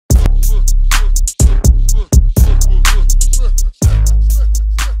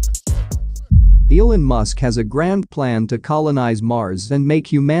Elon Musk has a grand plan to colonize Mars and make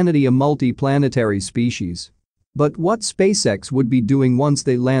humanity a multi-planetary species. But what SpaceX would be doing once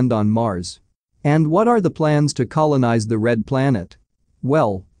they land on Mars? And what are the plans to colonize the red planet?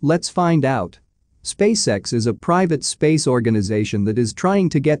 Well, let's find out. SpaceX is a private space organization that is trying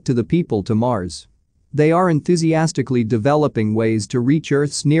to get to the people to Mars. They are enthusiastically developing ways to reach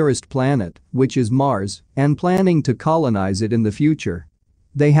Earth's nearest planet, which is Mars, and planning to colonize it in the future.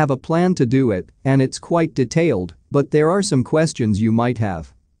 They have a plan to do it, and it's quite detailed, but there are some questions you might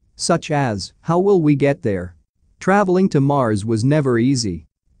have. Such as, how will we get there? Traveling to Mars was never easy.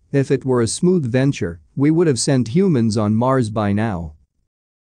 If it were a smooth venture, we would have sent humans on Mars by now.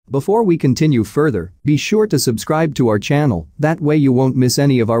 Before we continue further, be sure to subscribe to our channel, that way you won't miss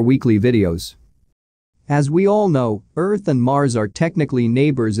any of our weekly videos. As we all know, Earth and Mars are technically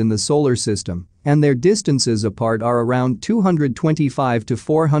neighbors in the solar system, and their distances apart are around 225 to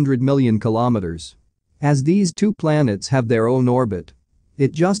 400 million kilometers. As these two planets have their own orbit,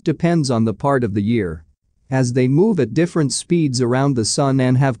 it just depends on the part of the year. As they move at different speeds around the Sun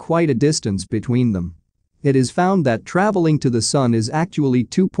and have quite a distance between them. It is found that traveling to the Sun is actually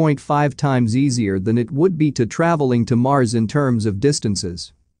 2.5 times easier than it would be to traveling to Mars in terms of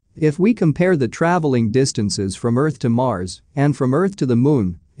distances. If we compare the traveling distances from Earth to Mars and from Earth to the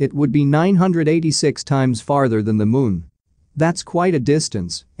Moon, it would be 986 times farther than the Moon. That's quite a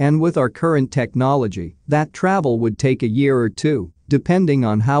distance, and with our current technology, that travel would take a year or two, depending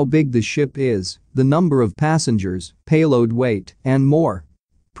on how big the ship is, the number of passengers, payload weight, and more.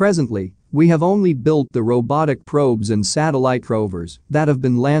 Presently, we have only built the robotic probes and satellite rovers that have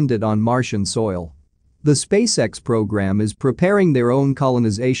been landed on Martian soil. The SpaceX program is preparing their own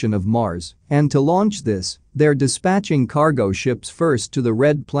colonization of Mars, and to launch this, they're dispatching cargo ships first to the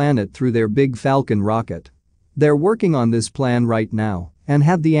red planet through their Big Falcon rocket. They're working on this plan right now and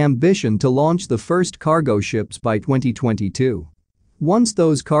have the ambition to launch the first cargo ships by 2022. Once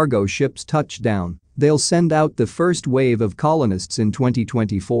those cargo ships touch down, they'll send out the first wave of colonists in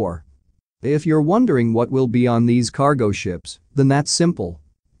 2024. If you're wondering what will be on these cargo ships, then that's simple.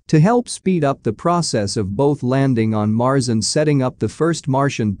 To help speed up the process of both landing on Mars and setting up the first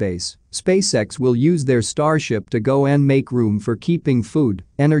Martian base, SpaceX will use their Starship to go and make room for keeping food,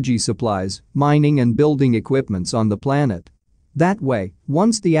 energy supplies, mining and building equipments on the planet. That way,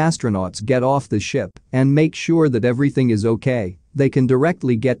 once the astronauts get off the ship and make sure that everything is okay, they can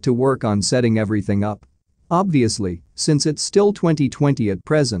directly get to work on setting everything up. Obviously, since it's still 2020 at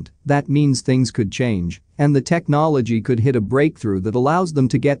present, that means things could change, and the technology could hit a breakthrough that allows them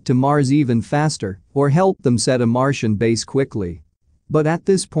to get to Mars even faster or help them set a Martian base quickly. But at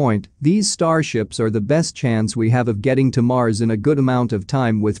this point, these starships are the best chance we have of getting to Mars in a good amount of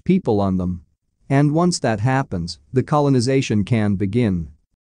time with people on them. And once that happens, the colonization can begin.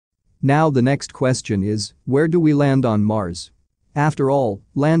 Now the next question is, where do we land on Mars? After all,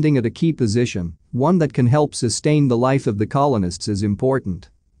 landing at a key position, one that can help sustain the life of the colonists, is important.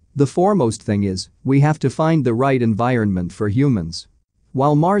 The foremost thing is, we have to find the right environment for humans.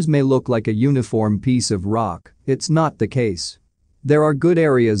 While Mars may look like a uniform piece of rock, it's not the case. There are good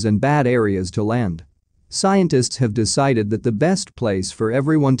areas and bad areas to land. Scientists have decided that the best place for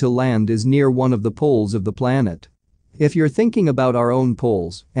everyone to land is near one of the poles of the planet. If you're thinking about our own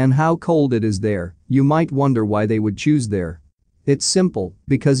poles and how cold it is there, you might wonder why they would choose there. It's simple,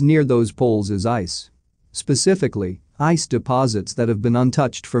 because near those poles is ice. Specifically, ice deposits that have been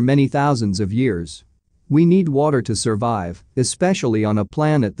untouched for many thousands of years. We need water to survive, especially on a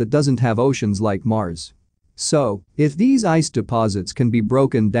planet that doesn't have oceans like Mars. So, if these ice deposits can be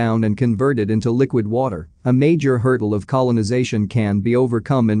broken down and converted into liquid water, a major hurdle of colonization can be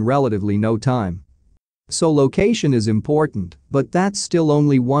overcome in relatively no time. So location is important, but that's still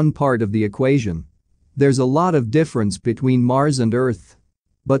only one part of the equation. There's a lot of difference between Mars and Earth.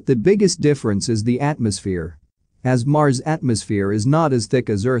 But the biggest difference is the atmosphere. As Mars' atmosphere is not as thick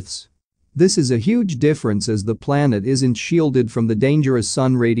as Earth's. This is a huge difference as the planet isn't shielded from the dangerous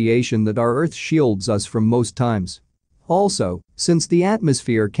sun radiation that our Earth shields us from most times. Also, since the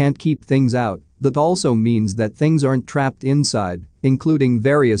atmosphere can't keep things out, that also means that things aren't trapped inside, including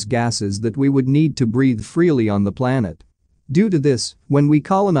various gases that we would need to breathe freely on the planet. Due to this, when we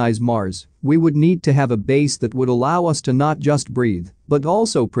colonize Mars, we would need to have a base that would allow us to not just breathe, but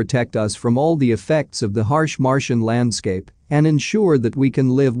also protect us from all the effects of the harsh Martian landscape and ensure that we can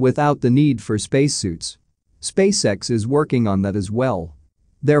live without the need for spacesuits. SpaceX is working on that as well.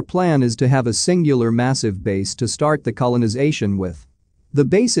 Their plan is to have a singular massive base to start the colonization with. The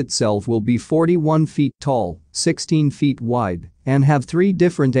base itself will be 41 feet tall, 16 feet wide, and have 3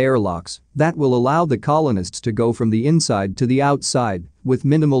 different airlocks that will allow the colonists to go from the inside to the outside with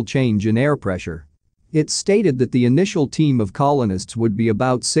minimal change in air pressure. It's stated that the initial team of colonists would be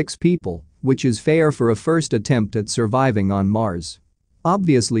about 6 people, which is fair for a first attempt at surviving on Mars.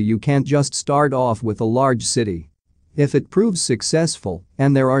 Obviously, you can't just start off with a large city. If it proves successful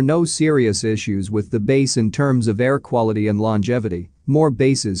and there are no serious issues with the base in terms of air quality and longevity, more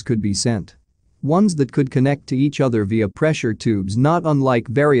bases could be sent. Ones that could connect to each other via pressure tubes, not unlike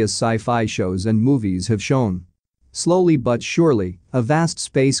various sci-fi shows and movies have shown. Slowly but surely, a vast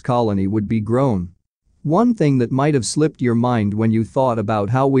space colony would be grown. One thing that might have slipped your mind when you thought about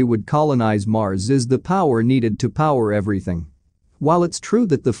how we would colonize Mars is the power needed to power everything. While it's true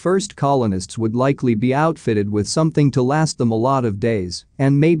that the first colonists would likely be outfitted with something to last them a lot of days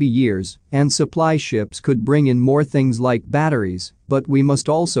and maybe years, and supply ships could bring in more things like batteries, but we must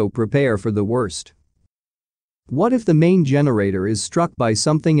also prepare for the worst. What if the main generator is struck by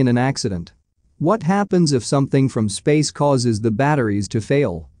something in an accident? What happens if something from space causes the batteries to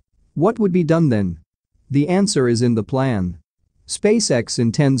fail? What would be done then? The answer is in the plan. SpaceX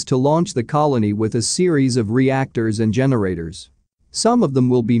intends to launch the colony with a series of reactors and generators. Some of them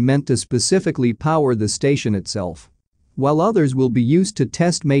will be meant to specifically power the station itself, while others will be used to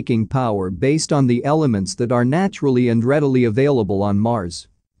test making power based on the elements that are naturally and readily available on Mars.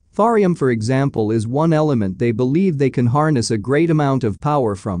 Thorium, for example, is one element they believe they can harness a great amount of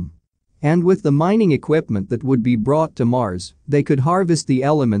power from. And with the mining equipment that would be brought to Mars, they could harvest the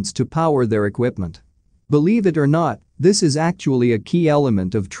elements to power their equipment. Believe it or not, this is actually a key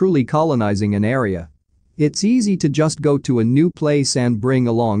element of truly colonizing an area. It's easy to just go to a new place and bring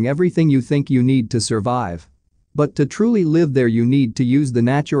along everything you think you need to survive. But to truly live there, you need to use the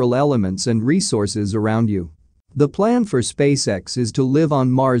natural elements and resources around you. The plan for SpaceX is to live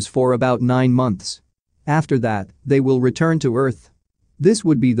on Mars for about 9 months. After that, they will return to Earth. This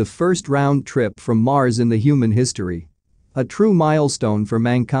would be the first round trip from Mars in the human history. A true milestone for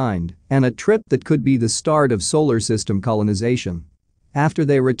mankind, and a trip that could be the start of solar system colonization. After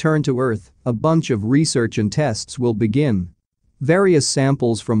they return to Earth, a bunch of research and tests will begin. Various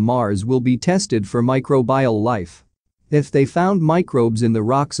samples from Mars will be tested for microbial life. If they found microbes in the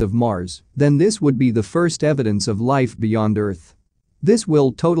rocks of Mars, then this would be the first evidence of life beyond Earth. This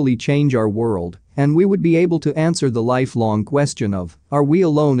will totally change our world, and we would be able to answer the lifelong question of, are we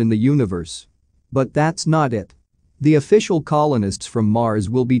alone in the universe? But that's not it. The official colonists from Mars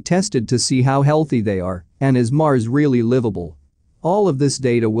will be tested to see how healthy they are, and is Mars really livable? All of this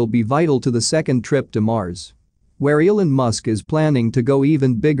data will be vital to the second trip to Mars, where Elon Musk is planning to go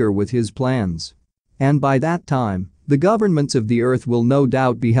even bigger with his plans. And by that time, the governments of the Earth will no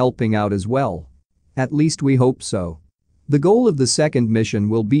doubt be helping out as well. At least we hope so. The goal of the second mission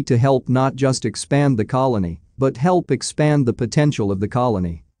will be to help not just expand the colony, but help expand the potential of the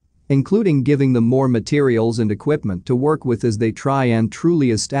colony, including giving them more materials and equipment to work with as they try and truly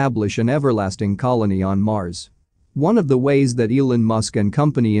establish an everlasting colony on Mars. One of the ways that Elon Musk and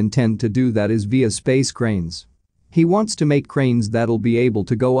company intend to do that is via space cranes. He wants to make cranes that'll be able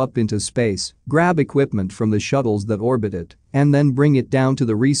to go up into space, grab equipment from the shuttles that orbit it, and then bring it down to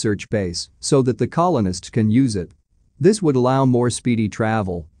the research base so that the colonists can use it. This would allow more speedy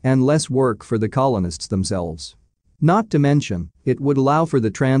travel and less work for the colonists themselves. Not to mention, it would allow for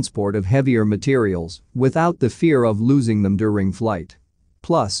the transport of heavier materials without the fear of losing them during flight.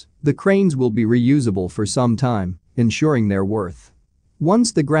 Plus, the cranes will be reusable for some time, ensuring their worth.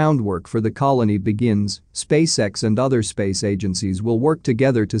 Once the groundwork for the colony begins, SpaceX and other space agencies will work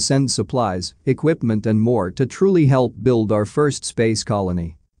together to send supplies, equipment and more to truly help build our first space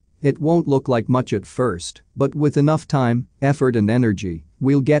colony. It won't look like much at first, but with enough time, effort and energy,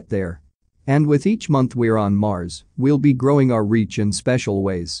 we'll get there. And with each month we're on Mars, we'll be growing our reach in special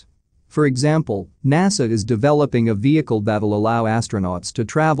ways. For example, NASA is developing a vehicle that'll allow astronauts to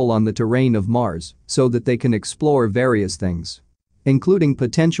travel on the terrain of Mars so that they can explore various things, including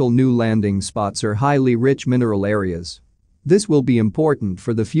potential new landing spots or highly rich mineral areas. This will be important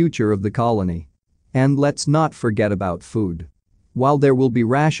for the future of the colony. And let's not forget about food. While there will be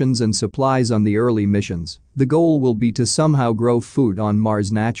rations and supplies on the early missions, the goal will be to somehow grow food on Mars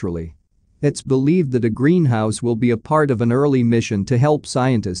naturally. It's believed that a greenhouse will be a part of an early mission to help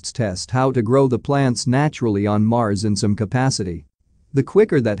scientists test how to grow the plants naturally on Mars in some capacity. The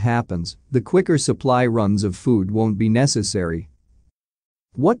quicker that happens, the quicker supply runs of food won't be necessary.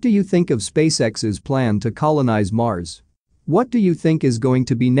 What do you think of SpaceX's plan to colonize Mars? What do you think is going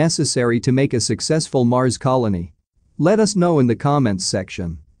to be necessary to make a successful Mars colony? Let us know in the comments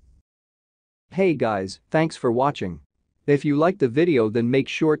section. Hey guys, thanks for watching. If you liked the video, then make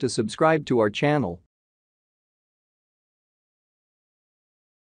sure to subscribe to our channel